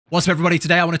What's up everybody,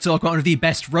 today I want to talk about one of the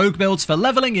best rogue builds for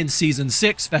leveling in Season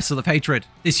 6, Vessel of Hatred.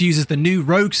 This uses the new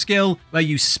rogue skill where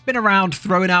you spin around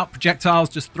throwing out projectiles,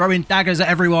 just throwing daggers at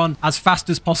everyone as fast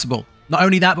as possible. Not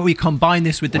only that, but we combine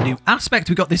this with the new aspect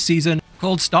we got this season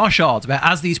called Star Shards, where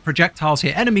as these projectiles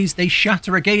hit enemies, they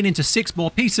shatter again into 6 more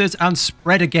pieces and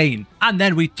spread again. And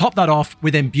then we top that off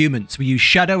with imbuements. We use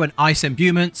Shadow and Ice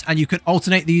imbuements, and you can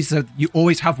alternate these so you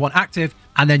always have one active,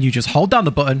 and then you just hold down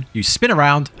the button, you spin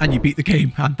around, and you beat the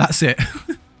game, and that's it.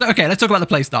 Okay, let's talk about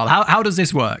the playstyle. How does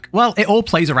this work? Well, it all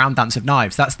plays around Dance of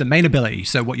Knives. That's the main ability.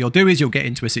 So what you'll do is you'll get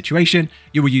into a situation,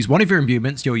 you will use one of your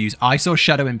imbuements, you'll use Ice or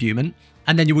Shadow imbuement,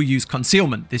 and then you will use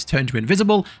Concealment. This turns you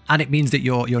invisible, and it means that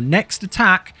your next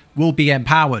attack will be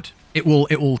empowered. It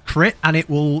will crit, and it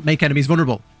will make enemies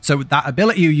vulnerable. So that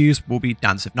ability you use will be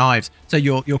Dance of Knives. So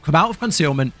you'll come out of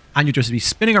Concealment, and you'll just be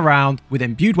spinning around with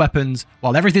imbued weapons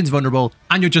while everything's vulnerable,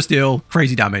 and you'll just deal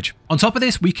crazy damage. On top of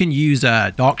this, we can use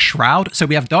Dark Shroud. So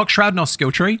we have Dark Shroud in our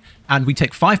skill tree, and we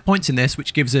take 5 points in this,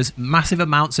 which gives us massive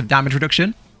amounts of damage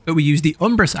reduction. But we use the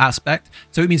Umbrous aspect,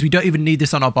 so it means we don't even need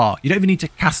this on our bar. You don't even need to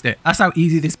cast it. That's how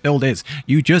easy this build is.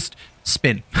 You just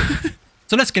spin.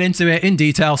 So let's get into it in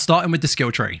detail, starting with the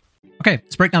skill tree. Okay,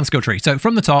 let's break down the skill tree. So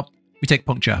from the top, we take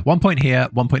Puncture. 1 point here,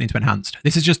 1 point into Enhanced.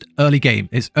 This is just early game.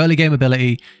 It's early game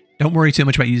ability. Don't worry too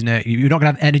much about using it. You're not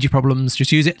going to have energy problems.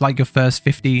 Just use it like your first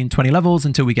 15, 20 levels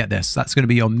until we get this. That's going to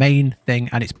be your main thing,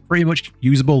 and it's pretty much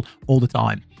usable all the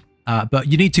time. But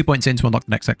you need 2 points in to unlock the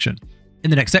next section. In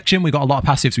the next section, we've got a lot of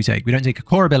passives we take. We don't take a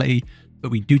core ability,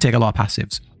 but we do take a lot of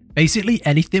passives. Basically,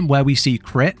 anything where we see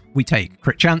crit, we take.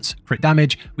 Crit chance, crit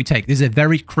damage, we take. This is a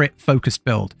very crit-focused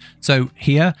build. So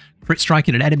here, crit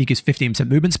striking an enemy gives 15%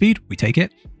 movement speed, we take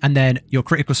it. And then your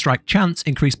critical strike chance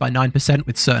increased by 9%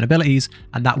 with certain abilities,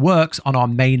 and that works on our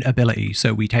main ability,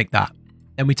 so we take that.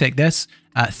 Then we take this,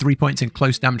 3 points in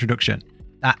close damage reduction.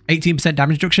 That 18%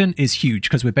 damage reduction is huge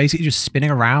because we're basically just spinning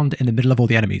around in the middle of all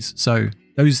the enemies. So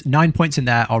those 9 points in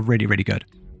there are really, really good.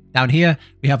 Down here,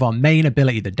 we have our main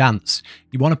ability, the Dance.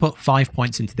 You want to put 5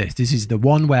 points into this. This is the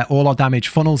one where all our damage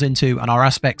funnels into and our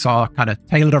aspects are kind of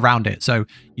tailored around it. So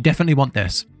you definitely want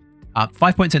this.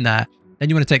 5 points in there. Then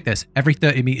you want to take this. Every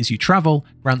 30 meters you travel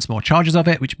grants more charges of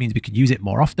it, which means we can use it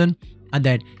more often. And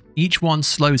then each one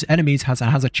slows enemies, has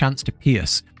a chance to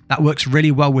pierce. That works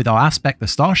really well with our aspect, the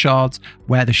Star Shards,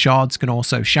 where the shards can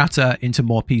also shatter into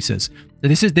more pieces. So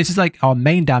this is like our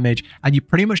main damage, and you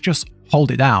pretty much just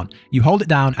hold it down. You hold it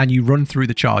down and you run through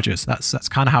the charges. That's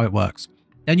kind of how it works.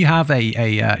 Then you have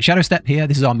a Shadow Step here.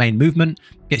 This is our main movement.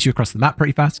 Gets you across the map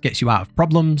pretty fast, gets you out of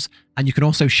problems, and you can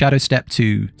also Shadow Step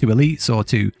to elites or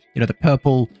to the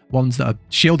purple ones that are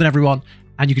shielding everyone,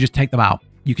 and you can just take them out.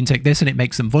 You can take this and it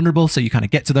makes them vulnerable, so you kind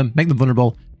of get to them, make them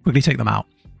vulnerable, quickly take them out.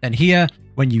 Then here,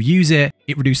 when you use it,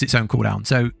 it reduces its own cooldown.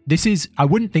 So this is, I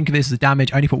wouldn't think of this as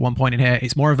damage. I only put 1 point in here.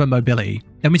 It's more of a mobility.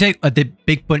 Then we take the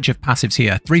big bunch of passives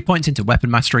here. 3 points into Weapon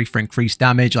Mastery for increased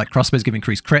damage, like crossbows give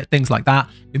increased crit, things like that.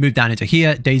 We move down into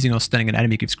here. Dazing or stunning an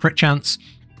enemy gives crit chance.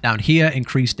 Down here,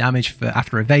 increased damage for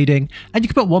after evading. And you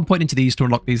can put 1 point into these to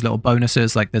unlock these little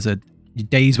bonuses. Like there's a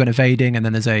daze when evading, and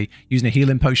then there's using a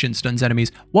healing potion stuns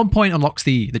enemies. 1 point unlocks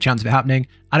the chance of it happening.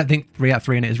 I don't think 3 out of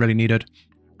 3 in it is really needed.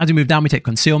 As we move down, we take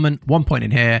Concealment, 1 point in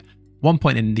here, 1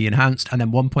 point in the Enhanced, and then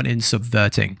 1 point in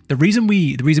Subverting. The reason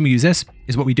we use this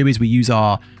is what we do is we use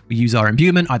our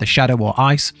imbuement, either Shadow or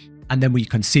Ice, and then we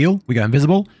conceal, we go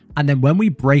invisible, and then when we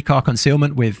break our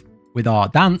concealment with our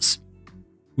Dance,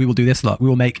 we will do this. Look, we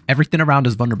will make everything around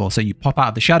us vulnerable. So you pop out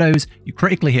of the shadows, you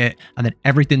critically hit, and then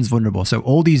everything's vulnerable. So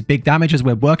all these big damages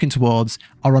we're working towards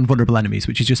are on vulnerable enemies,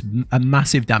 which is just a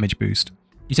massive damage boost.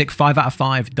 You take 5 out of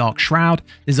 5 Dark Shroud.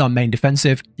 This is our main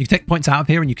defensive. You can take points out of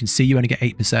here and you can see you only get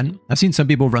 8%. I've seen some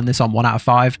people run this on 1 out of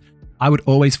 5. I would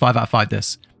always 5 out of 5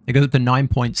 this. It goes up to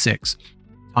 9.6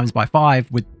 times by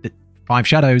 5 with the 5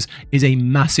 shadows is a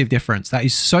massive difference. That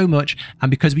is so much. And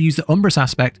because we use the Umbrous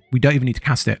aspect, we don't even need to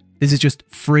cast it. This is just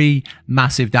free,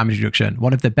 massive damage reduction.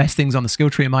 One of the best things on the skill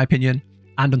tree, in my opinion.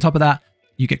 And on top of that,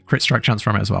 you get crit strike chance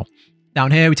from it as well. Down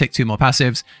here, we take 2 more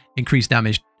passives, increased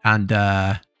damage and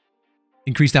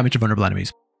increased damage to vulnerable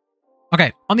enemies.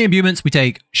 Okay, on the imbuements, we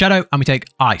take Shadow and we take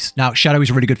Ice. Now, Shadow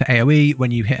is really good for AoE. When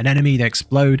you hit an enemy, they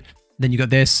explode. Then you got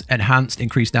this, Enhanced,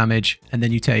 increased damage. And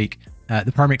then you take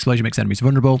the Primary Explosion makes enemies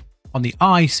vulnerable. On the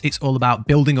Ice, it's all about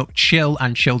building up chill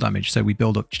and chill damage. So we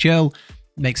build up chill,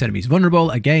 makes enemies vulnerable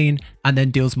again, and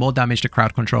then deals more damage to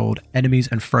crowd-controlled enemies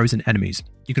and frozen enemies.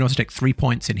 You can also take 3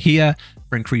 points in here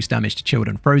for increased damage to chilled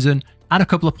and frozen, and a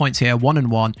couple of points here, 1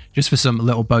 and 1, just for some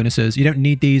little bonuses. You don't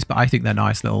need these, but I think they're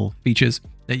nice little features.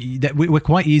 We're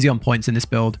quite easy on points in this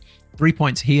build. 3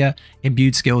 points here.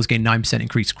 Imbued skills gain 9%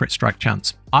 increased crit strike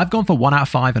chance. I've gone for 1 out of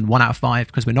 5 and 1 out of 5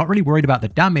 because we're not really worried about the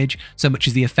damage so much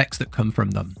as the effects that come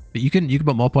from them. But you can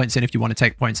put more points in if you want to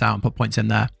take points out and put points in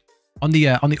there. On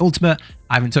the ultimate,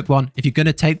 I haven't took one. If you're going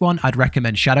to take one, I'd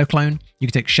recommend Shadow Clone. You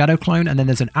can take Shadow Clone, and then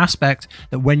there's an aspect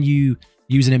that when you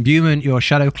use an imbuement, your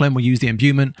Shadow Clone will use the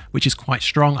imbuement, which is quite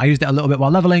strong. I used it a little bit while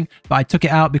leveling, but I took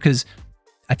it out because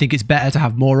I think it's better to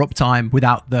have more uptime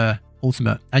without the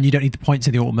ultimate, and you don't need the points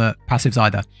in the ultimate passives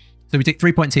either. So we take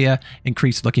 3 points here,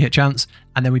 increase lucky hit chance,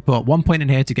 and then we put 1 point in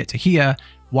here to get to here.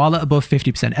 While at above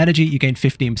 50% energy, you gain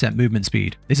 15% movement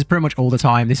speed. This is pretty much all the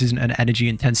time. This isn't an energy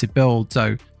intensive build,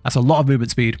 so that's a lot of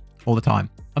movement speed all the time.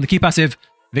 On the key passive,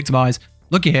 Victimize,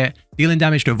 lucky hit, dealing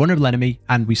damage to a vulnerable enemy,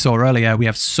 and we saw earlier, we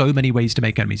have so many ways to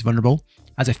make enemies vulnerable.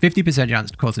 Has a 50% chance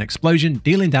to cause an explosion,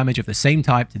 dealing damage of the same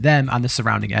type to them and the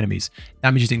surrounding enemies.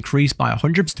 Damage is increased by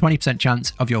 120%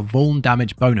 chance of your vuln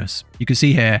damage bonus. You can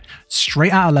see here,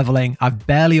 straight out of leveling, I've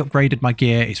barely upgraded my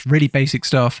gear. It's really basic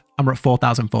stuff, and we're at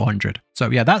 4,400. So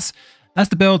yeah, that's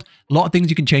the build. A lot of things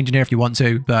you can change in here if you want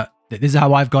to, but this is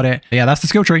how I've got it. But yeah, that's the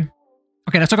skill tree.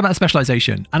 Okay, let's talk about the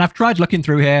specialization. And I've tried looking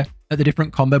through here at the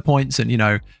different combo points and, you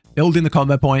know, building the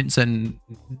combo points and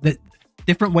the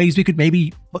different ways we could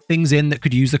maybe put things in that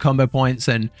could use the combo points,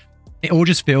 and it all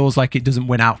just feels like it doesn't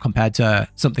win out compared to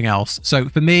something else. So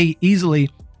for me, easily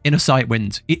Inner Sight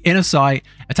wins. Inner Sight,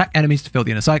 attack enemies to fill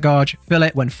the Inner Sight gauge, fill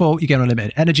it. When full, you get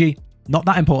unlimited energy. Not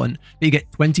that important, but you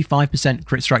get 25%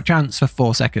 crit strike chance for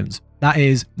 4 seconds. That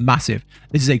is massive.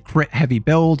 This is a crit heavy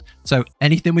build, so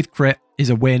anything with crit is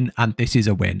a win, and this is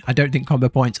a win. I don't think combo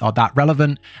points are that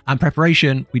relevant, and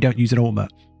preparation, we don't use an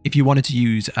ultimate. If you wanted to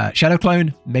use Shadow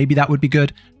Clone, maybe that would be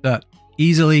good, but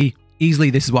easily,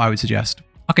 this is what I would suggest.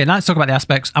 Okay, now let's talk about the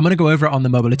aspects. I'm going to go over it on the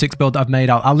Mobalytics build that I've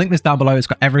made. I'll link this down below. It's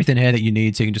got everything here that you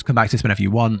need, so you can just come back to this whenever you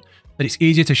want. But it's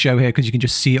easier to show here because you can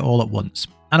just see it all at once.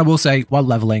 And I will say, while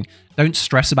leveling, don't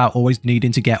stress about always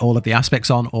needing to get all of the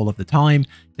aspects on all of the time.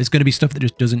 There's going to be stuff that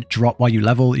just doesn't drop while you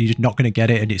level. You're just not going to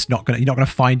get it, and you're not going to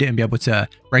find it and be able to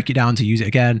break it down to use it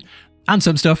again. And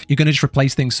some stuff, you're going to just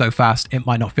replace things so fast, it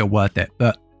might not feel worth it.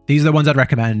 But these are the ones I'd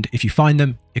recommend. If you find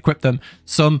them, equip them.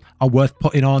 Some are worth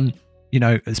putting on, you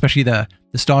know, especially the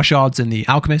Star Shards and the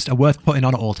Alchemist are worth putting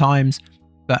on at all times.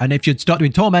 And if you start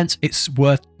doing Torments, it's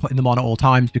worth putting them on at all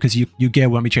times because your gear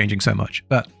won't be changing so much.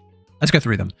 But let's go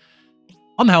through them.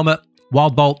 On the helmet,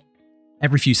 Wild Bolt.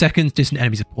 Every few seconds, distant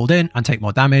enemies are pulled in and take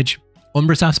more damage.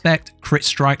 Umbrous Aspect. Crit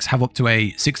strikes have up to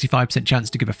a 65% chance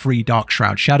to give a free Dark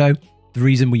Shroud Shadow. The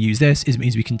reason we use this is it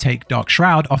means we can take Dark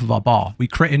Shroud off of our bar. We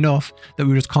crit enough that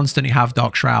we just constantly have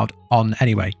Dark Shroud on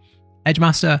anyway.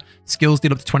 Edgemaster. Skills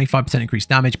deal up to 25% increased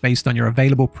damage based on your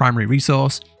available primary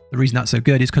resource. The reason that's so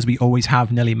good is because we always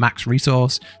have nearly max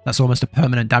resource. That's almost a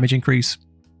permanent damage increase.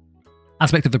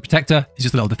 Aspect of the Protector is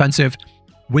just a little defensive.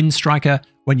 Wind Striker.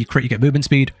 When you crit, you get movement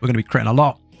speed. We're going to be critting a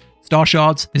lot. Star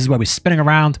Shards. This is where we're spinning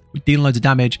around, we're dealing loads of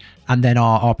damage, and then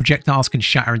our projectiles can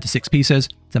shatter into 6 pieces.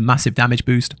 It's a massive damage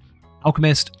boost.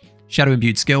 Alchemist. Shadow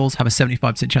imbued skills have a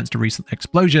 75% chance to reset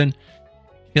explosion.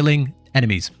 Chilling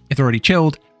enemies. If they're already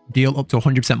chilled, deal up to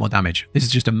 100% more damage. This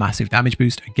is just a massive damage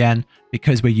boost. Again,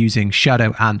 because we're using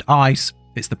Shadow and Ice,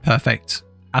 it's the perfect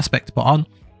aspect to put on.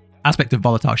 Aspect of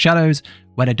Volatile Shadows.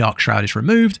 When a Dark Shroud is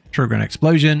removed, trigger an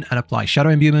explosion and apply Shadow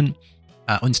Imbuement.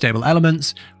 Unstable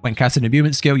Elements. When casting an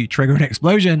imbuement skill, you trigger an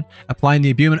explosion. Applying the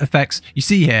imbuement effects. You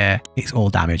see here, it's all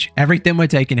damage. Everything we're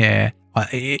taking here,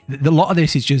 a lot of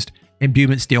this is just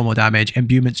imbuements deal more damage,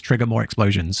 imbuements trigger more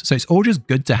explosions. So it's all just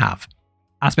good to have.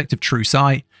 Aspect of True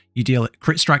Sight. You deal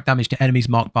crit strike damage to enemies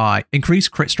marked by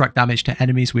increased crit strike damage to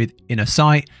enemies with Inner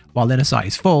Sight. While Inner Sight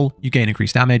is full, you gain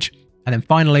increased damage. And then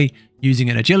finally, using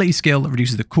an agility skill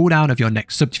reduces the cooldown of your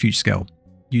next subterfuge skill.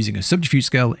 Using a subterfuge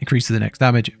skill increases the next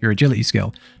damage of your agility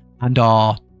skill. And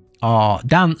our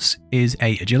dance is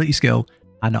a agility skill,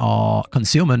 and our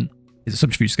concealment is a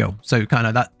subterfuge skill. So kind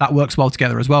of that works well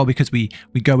together as well, because we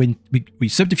go in, we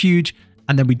subterfuge,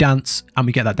 and then we dance, and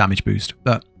we get that damage boost.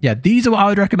 But yeah, these are what I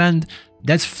would recommend.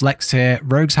 There's flex here.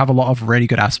 Rogues have a lot of really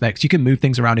good aspects. You can move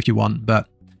things around if you want, but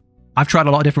I've tried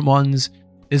a lot of different ones.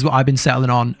 This is what I've been settling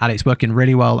on, and it's working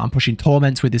really well. I'm pushing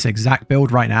Torments with this exact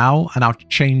build right now, and I'll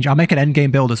make an endgame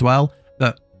build as well.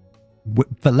 But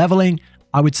for leveling,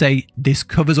 I would say this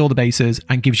covers all the bases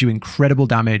and gives you incredible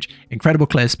damage, incredible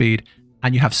clear speed,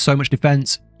 and you have so much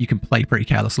defense, you can play pretty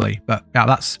carelessly. But yeah,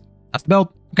 that's the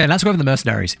build. Okay, let's go over the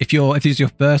Mercenaries. If this is your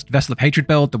first Vessel of Hatred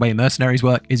build, the way Mercenaries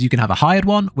work is you can have a hired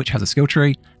one, which has a skill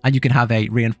tree, and you can have a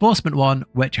reinforcement one,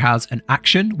 which has an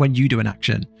action when you do an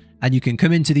action. And you can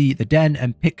come into the den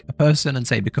and pick a person and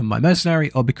say, become my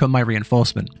mercenary or become my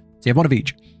reinforcement. So you have one of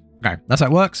each. Okay, that's how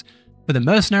it works. For For the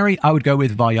Mercenary, I would go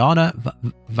with Viana.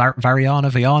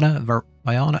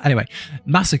 Anyway,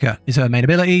 Massacre is her main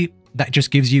ability. That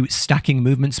just gives you stacking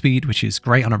movement speed, which is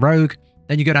great on a rogue.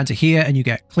 Then you go down to here and you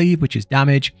get Cleave, which is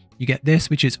damage. You get this,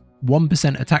 which is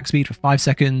 1% attack speed for 5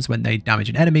 seconds when they damage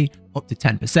an enemy, up to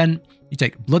 10%. You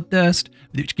take Bloodthirst,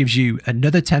 which gives you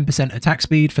another 10% attack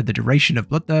speed for the duration of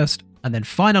Bloodthirst. And then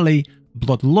finally,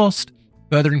 Bloodlust,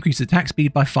 further increases attack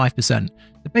speed by 5%.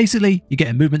 So basically, you get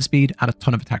a movement speed and a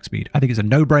ton of attack speed. I think it's a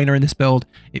no-brainer in this build.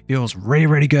 It feels really,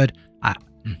 really good.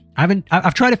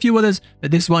 I've tried a few others,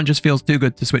 but this one just feels too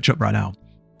good to switch up right now.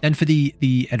 Then for the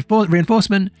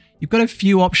reinforcement, you've got a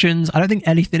few options. I don't think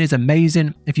anything is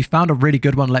amazing. If you found a really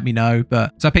good one, let me know.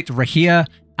 So I picked Rahir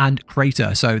and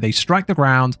Crater. So they strike the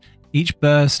ground. Each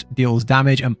burst deals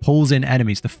damage and pulls in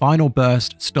enemies. The final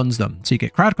burst stuns them. So you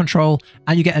get crowd control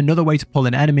and you get another way to pull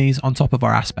in enemies on top of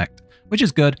our aspect, which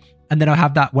is good. And then I'll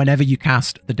have that whenever you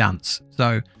cast the dance.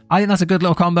 So I think that's a good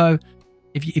little combo.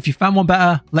 If you found one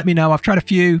better, let me know. I've tried a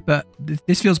few, but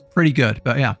this feels pretty good.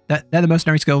 But yeah, they're the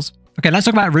mercenary skills. Okay, let's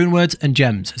talk about rune words and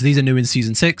gems. So these are new in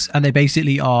Season 6, and they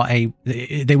basically are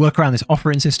they work around this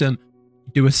offering system.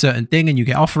 You do a certain thing and you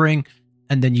get offering,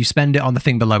 and then you spend it on the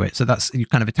thing below it. So that's, you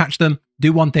kind of attach them,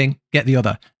 do one thing, get the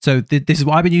other. So this is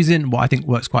what I've been using, what I think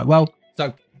works quite well.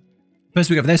 So first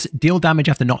we go for this, deal damage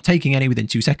after not taking any within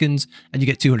 2 seconds, and you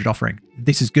get 200 offering.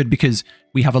 This is good because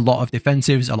we have a lot of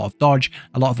defensives, a lot of dodge,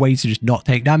 a lot of ways to just not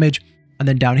take damage. And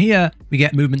then down here, we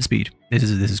get movement speed. This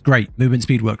is great. Movement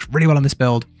speed works really well on this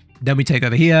build. Then we take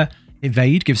over here,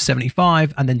 evade gives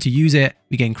 75, and then to use it,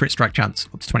 we gain crit strike chance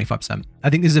up to 25%. I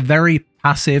think this is a very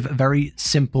passive, very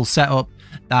simple setup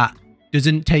that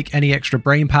doesn't take any extra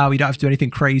brain power. You don't have to do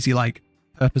anything crazy like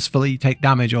purposefully take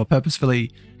damage or purposefully,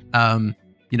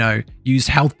 you know, use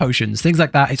health potions, things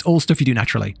like that. It's all stuff you do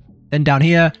naturally. Then down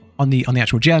here on the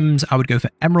actual gems, I would go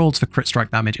for emeralds for crit strike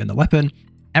damage in the weapon,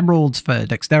 emeralds for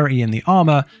dexterity in the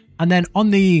armor, and then on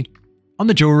the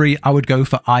jewelry, I would go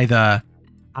for either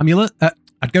amulet.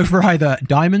 I'd go for either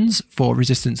diamonds for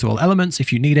resistance to all elements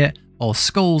if you need it, or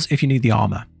skulls if you need the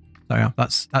armor. So yeah,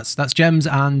 that's gems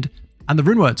and the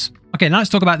rune words. Okay, now let's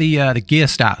talk about the gear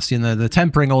stats, you know, the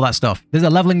tempering, all that stuff. There's a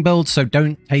leveling build, so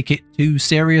don't take it too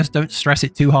serious. Don't stress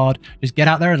it too hard. Just get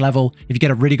out there and level. If you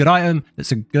get a really good item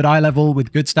that's a good eye level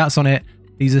with good stats on it,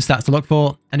 these are stats to look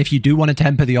for. And if you do want to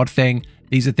temper the odd thing,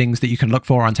 these are things that you can look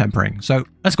for on tempering. So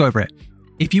let's go over it.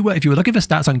 If you were looking for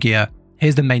stats on gear,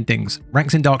 here's the main things.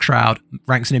 Ranks in Dark Shroud,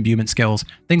 ranks in imbuement skills,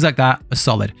 things like that are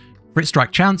solid. Crit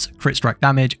strike chance, crit strike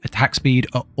damage, attack speed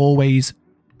are always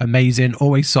amazing,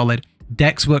 always solid.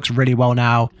 Dex works really well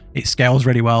now. It scales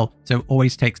really well, so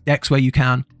always takes Dex where you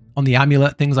can. On the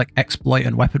amulet, things like exploit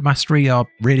and weapon mastery are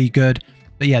really good.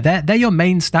 But yeah, they're your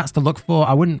main stats to look for.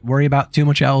 I wouldn't worry about too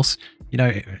much else. You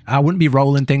know, I wouldn't be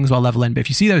rolling things while leveling, but if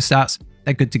you see those stats,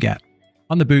 they're good to get.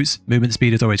 On the boots, movement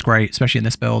speed is always great, especially in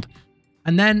this build.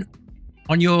 And then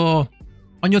on your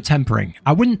tempering,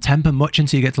 I wouldn't temper much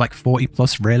until you get to like 40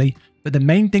 plus really, but the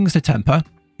main things to temper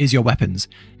is your weapons.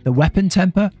 The weapon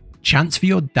temper, chance for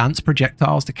your dance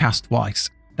projectiles to cast twice.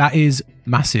 That is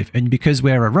massive. And because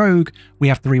we're a rogue, we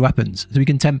have 3 weapons. So we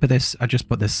can temper this. I just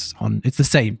put this on. It's the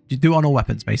same. You do it on all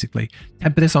weapons, basically.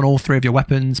 Temper this on all 3 of your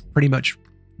weapons. Pretty much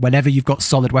whenever you've got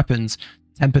solid weapons,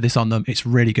 temper this on them. It's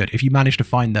really good. If you manage to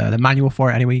find the manual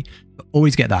for it anyway, but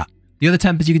always get that. The other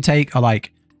tempers you can take are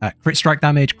like crit strike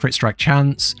damage, crit strike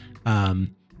chance.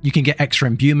 You can get extra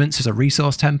imbuements as a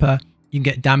resource temper. You can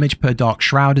get damage per Dark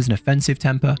Shroud as an offensive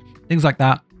temper. Things like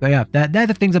that. But yeah, they're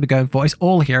the things I've been going for. It's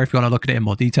all here if you want to look at it in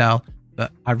more detail.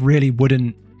 But I really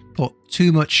wouldn't put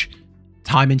too much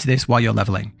time into this while you're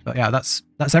leveling. But yeah, that's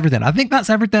everything. I think that's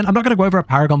everything. I'm not going to go over a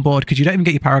Paragon board because you don't even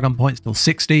get your Paragon points till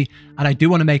 60. And I do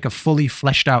want to make a fully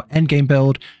fleshed out endgame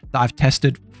build that I've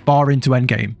tested far into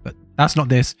endgame. But that's not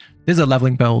this. This is a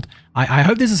leveling build. I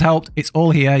hope this has helped. It's all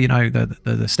here. You know, the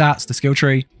stats, the skill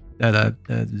tree, the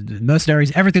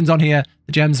mercenaries, everything's on here.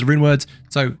 The gems, the rune words.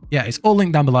 So yeah, it's all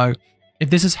linked down below. If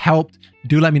this has helped,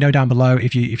 do let me know down below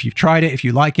if you've tried it, if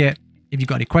you like it. If you've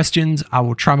got any questions, I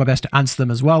will try my best to answer them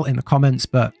as well in the comments.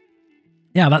 But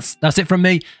yeah, that's it from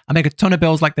me. I make a ton of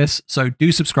builds like this, so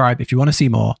do subscribe if you want to see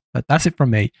more. But that's it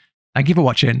from me. Thank you for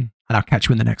watching, and I'll catch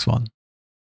you in the next one.